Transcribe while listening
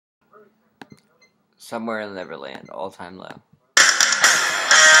Somewhere in Neverland, all-time low.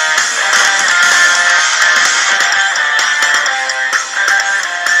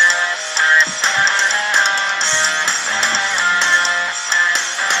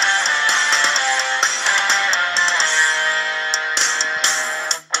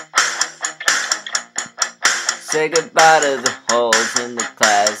 Say goodbye to the holes in the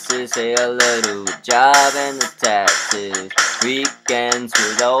classes. Say hello to a job and the taxes. Weekends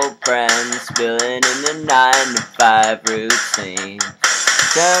with old friends, spilling in the 9-to-5 routine.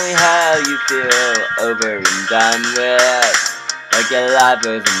 Tell me how you feel over and done with. Like your life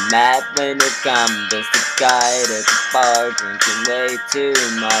was a map when you come just a guy at the bar, drinking way too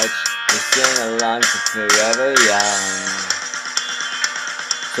much. You sing along to Forever Young.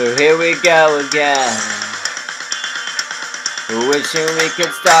 So here we go again, wishing we could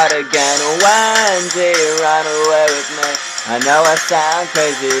start again. When do you run away with me? I know I sound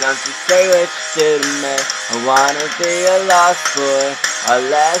crazy, don't you say what you do to me. I wanna be a lost boy, a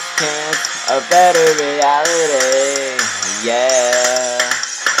last chance, a better reality, yeah.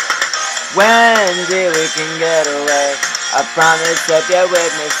 When do we can get away? I promise if you're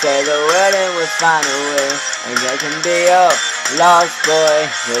with me, say the word and we'll find a way. And I can be your lost boy,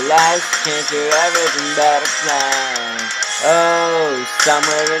 your last chance, your everything but a plan. Oh,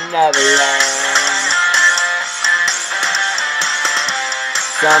 somewhere in Neverland.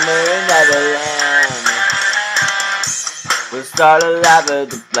 Somewhere in Neverland. We'll start a life of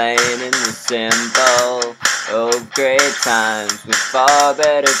the plane in the symbol of great times with far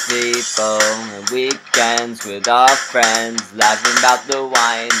better people. And weekends with our friends, laughing about the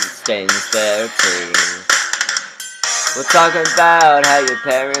wine that stains their teeth. We'll talk about how your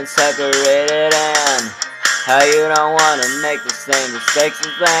parents separated and how you don't wanna make the same mistakes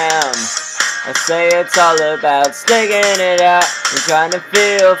as them. I say it's all about sticking it out and trying to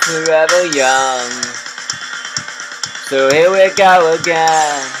feel forever young. So here we go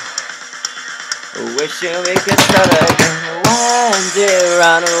again, wishing we could start again. When do you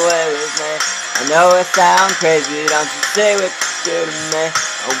run away with me? I know it sounds crazy, don't you say what you do to me.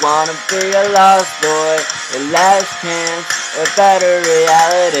 I wanna be a lost boy, a last chance, a better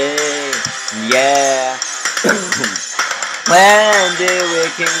reality, yeah. When do we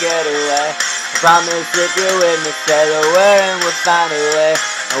can get away? I promise if you're with me, say the word and we'll find a way.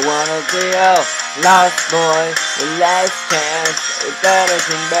 I wanna be a lost boy, the last chance, a better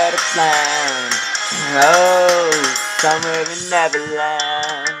thing, better plan. Oh, somewhere in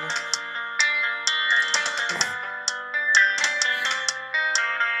Neverland.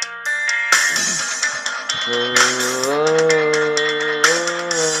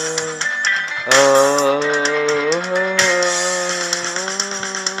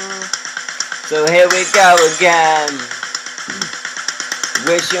 So here we go again,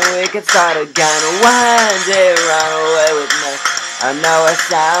 wishing we could start again. When do you run away with me? I know I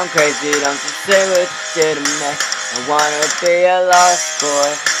sound crazy, don't you say what you did to me. I wanna be a lost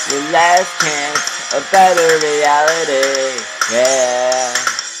boy, your last chance, a better reality, yeah.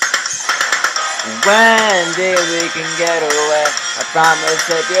 When do we can get away? I promise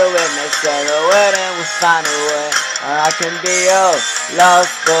if you're with me, say the word and we'll find a way. I can be your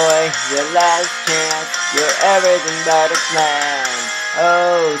lost boy, your last chance, your everything but a plan.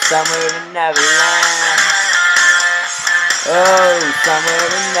 Oh, somewhere in Neverland. Oh, somewhere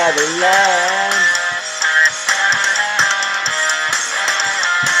in Neverland.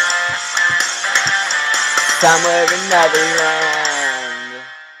 Somewhere in Neverland.